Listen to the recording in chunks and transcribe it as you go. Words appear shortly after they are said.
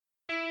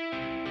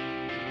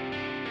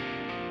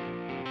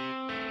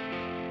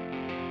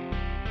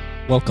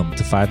Welcome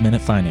to 5 Minute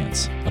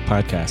Finance, a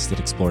podcast that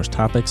explores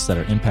topics that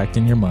are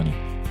impacting your money.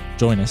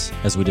 Join us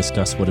as we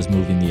discuss what is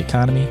moving the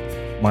economy,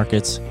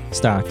 markets,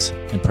 stocks,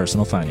 and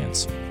personal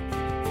finance.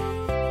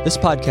 This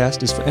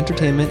podcast is for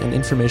entertainment and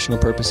informational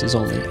purposes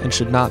only and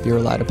should not be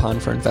relied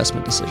upon for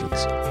investment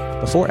decisions.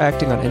 Before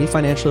acting on any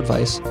financial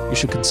advice, you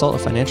should consult a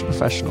financial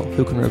professional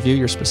who can review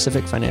your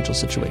specific financial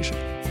situation.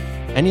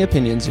 Any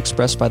opinions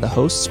expressed by the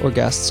hosts or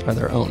guests are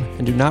their own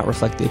and do not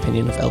reflect the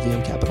opinion of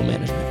LVM Capital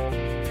Management.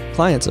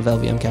 Clients of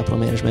LVM Capital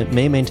Management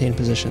may maintain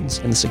positions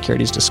in the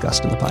securities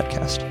discussed in the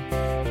podcast.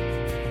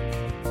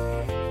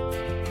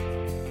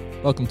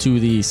 Welcome to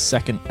the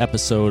second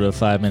episode of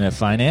 5 Minute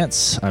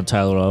Finance. I'm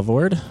Tyler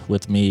Alvord.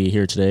 With me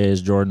here today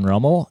is Jordan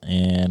Rummel,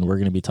 and we're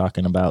going to be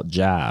talking about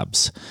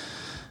jobs.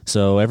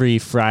 So every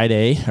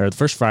Friday, or the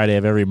first Friday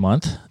of every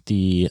month,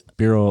 the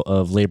Bureau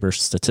of Labor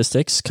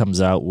Statistics comes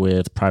out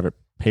with private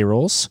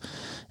payrolls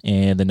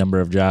and the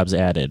number of jobs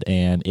added.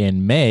 And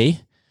in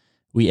May,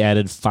 we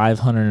added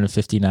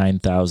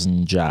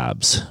 559,000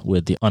 jobs,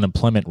 with the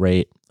unemployment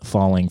rate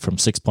falling from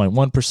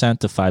 6.1%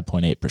 to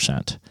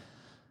 5.8%.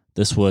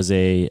 This was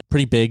a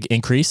pretty big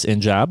increase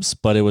in jobs,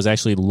 but it was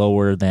actually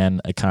lower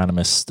than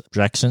economists'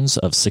 projections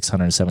of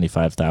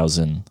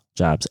 675,000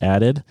 jobs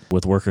added,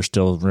 with workers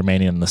still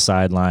remaining on the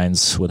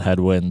sidelines with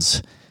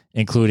headwinds,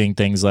 including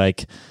things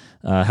like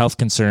health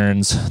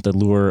concerns, the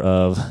lure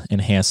of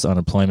enhanced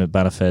unemployment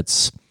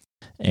benefits,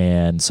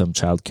 and some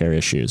childcare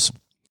issues.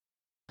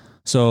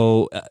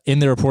 So in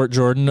the report,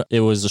 Jordan, it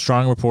was a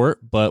strong report,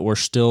 but we're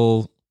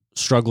still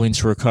struggling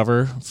to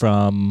recover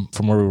from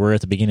where we were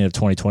at the beginning of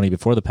 2020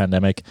 before the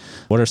pandemic.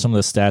 What are some of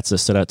the stats that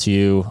stood out to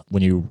you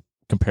when you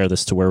compare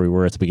this to where we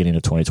were at the beginning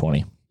of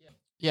 2020?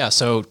 Yeah,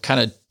 so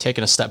kind of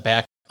taking a step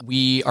back,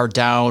 we are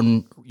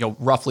down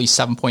roughly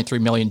 7.3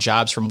 million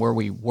jobs from where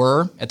we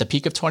were at the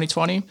peak of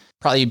 2020.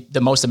 Probably the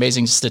most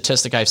amazing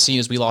statistic I've seen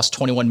is we lost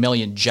 21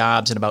 million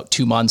jobs in about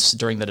 2 months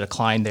during the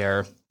decline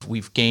there.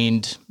 We've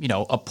gained,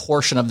 a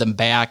portion of them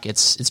back.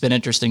 It's been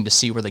interesting to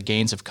see where the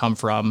gains have come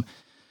from.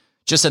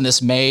 Just in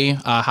this May,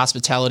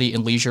 hospitality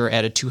and leisure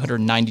added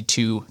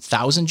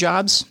 292,000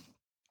 jobs.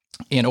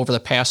 And over the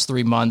past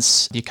 3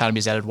 months, the economy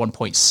has added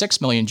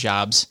 1.6 million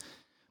jobs.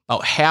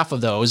 About half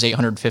of those,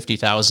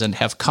 850,000,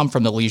 have come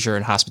from the leisure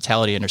and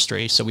hospitality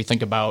industry. So we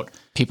think about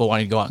people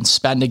wanting to go out and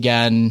spend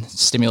again,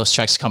 stimulus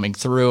checks coming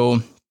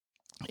through,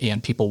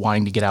 and people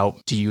wanting to get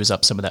out to use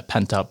up some of that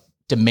pent-up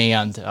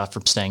demand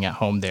from staying at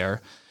home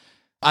there.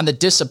 On the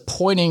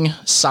disappointing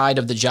side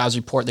of the jobs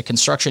report, the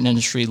construction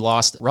industry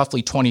lost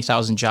roughly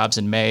 20,000 jobs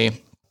in May,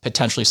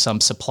 potentially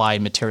some supply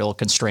and material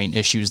constraint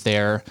issues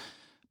there.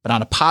 But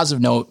on a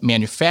positive note,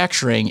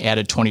 manufacturing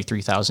added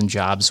 23,000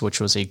 jobs, which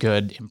was a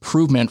good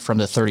improvement from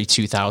the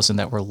 32,000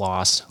 that were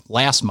lost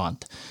last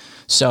month.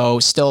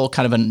 So still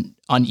kind of an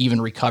uneven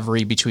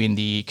recovery between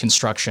the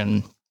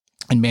construction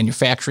and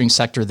manufacturing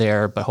sector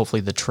there, but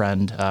hopefully the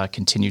trend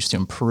continues to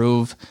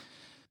improve.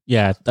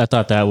 Yeah, I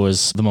thought that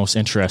was the most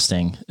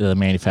interesting, the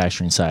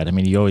manufacturing side. I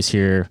mean, you always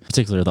hear,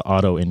 particularly the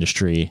auto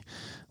industry,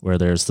 where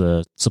there's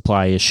the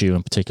supply issue,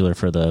 in particular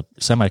for the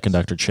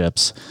semiconductor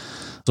chips.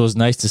 So it was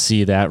nice to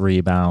see that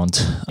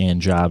rebound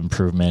and job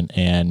improvement,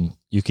 and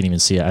you can even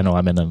see it. I know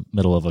I'm in the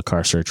middle of a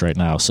car search right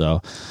now,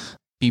 so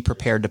be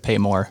prepared to pay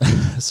more.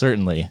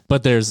 Certainly,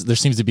 but there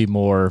seems to be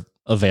more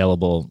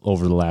available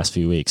over the last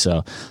few weeks,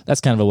 so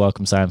that's kind of a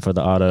welcome sign for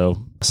the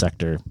auto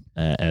sector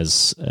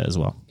as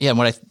well. Yeah, and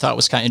what I thought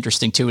was kind of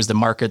interesting too is the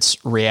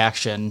market's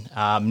reaction.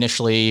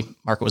 Initially,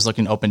 market was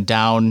looking to open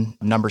down.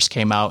 Numbers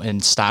came out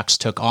and stocks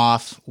took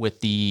off,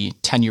 with the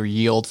 10-year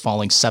yield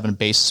falling 7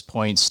 basis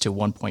points to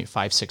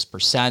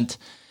 1.56%,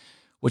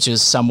 which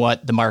is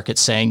somewhat the market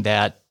saying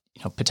that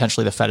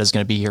potentially the Fed is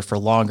going to be here for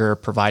longer,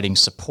 providing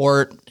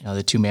support.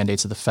 The two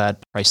mandates of the Fed: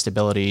 price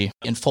stability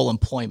and full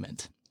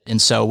employment. And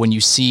so when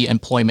you see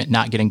employment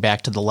not getting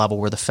back to the level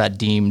where the Fed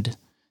deemed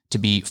to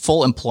be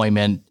full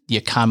employment, the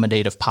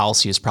accommodative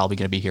policy is probably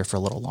going to be here for a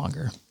little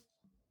longer.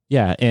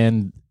 Yeah.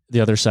 And the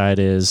other side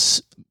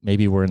is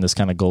maybe we're in this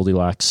kind of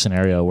Goldilocks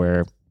scenario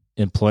where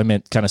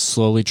employment kind of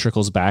slowly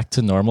trickles back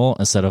to normal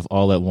instead of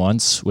all at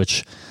once,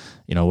 which,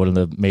 one of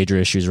the major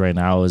issues right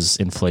now is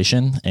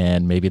inflation.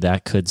 And maybe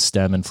that could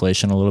stem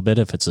inflation a little bit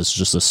if it's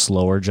just a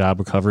slower job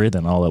recovery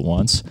than all at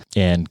once,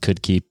 and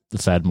could keep the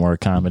Fed more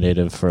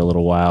accommodative for a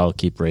little while,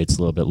 keep rates a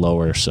little bit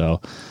lower.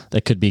 So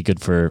that could be good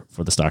for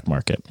the stock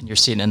market. And you're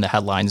seeing in the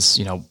headlines,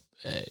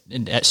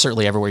 and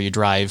certainly everywhere you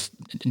drive,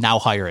 now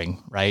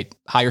hiring, right?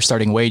 Higher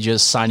starting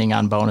wages, signing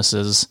on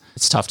bonuses.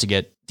 It's tough to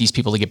get these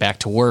people to get back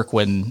to work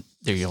when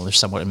there's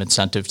somewhat of an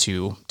incentive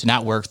to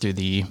not work through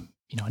the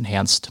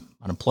enhanced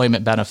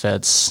unemployment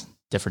benefits,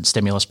 different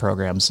stimulus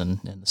programs,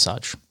 and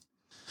such.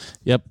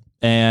 Yep.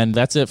 And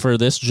that's it for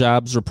this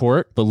jobs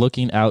report. But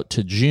looking out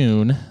to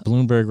June,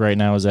 Bloomberg right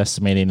now is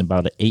estimating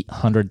about an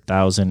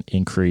 800,000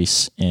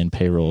 increase in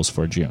payrolls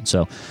for June.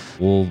 So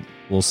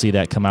we'll see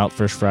that come out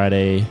first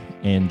Friday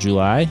in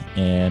July,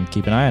 and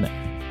keep an eye on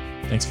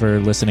it. Thanks for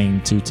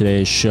listening to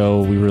today's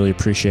show. We really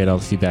appreciate all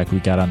the feedback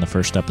we got on the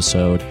first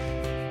episode.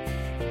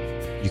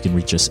 You can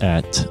reach us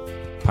at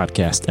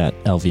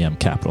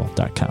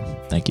podcast@lvmcapital.com.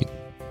 Thank you.